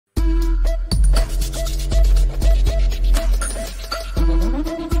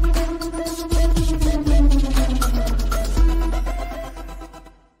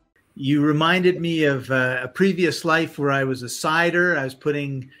You reminded me of a previous life where I was a sider. I was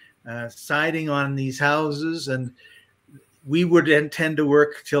putting siding on these houses, and we would tend to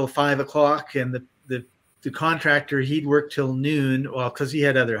work till 5 o'clock, and the contractor, he'd work till noon. Well, because he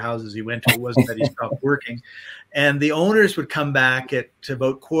had other houses he went to. It wasn't that he stopped working. And the owners would come back at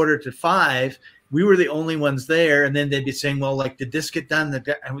about 4:45. We were the only ones there. And then they'd be saying, well, like, did this get done?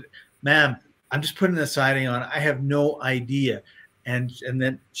 Ma'am, I'm just putting the siding on. I have no idea. And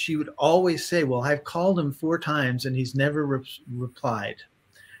then she would always say, well, I've called him 4 times and he's never replied.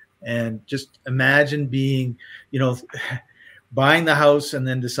 And just imagine being, buying the house and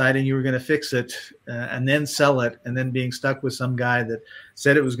then deciding you were going to fix it and then sell it, and then being stuck with some guy that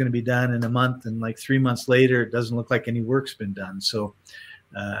said it was going to be done in a month, and like 3 months later it doesn't look like any work's been done. So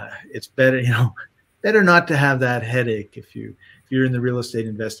it's better better not to have that headache if you're in the real estate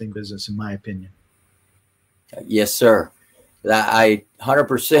investing business, in my opinion. Yes, sir. I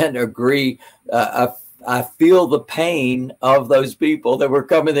 100% agree. I feel the pain of those people that were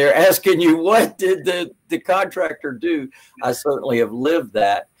coming there asking you, what did the contractor do? I certainly have lived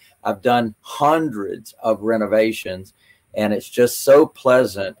that. I've done hundreds of renovations, and it's just so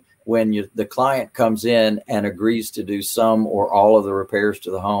pleasant when the client comes in and agrees to do some or all of the repairs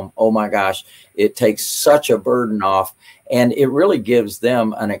to the home. Oh my gosh, it takes such a burden off, and it really gives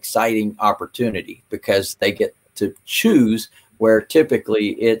them an exciting opportunity because they get to choose, where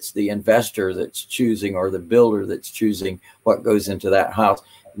typically it's the investor that's choosing or the builder that's choosing what goes into that house.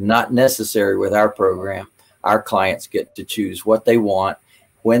 Not necessary with our program. Our clients get to choose what they want,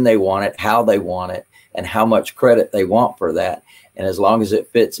 when they want it, how they want it, and how much credit they want for that. And as long as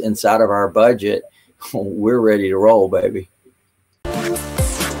it fits inside of our budget, we're ready to roll, baby.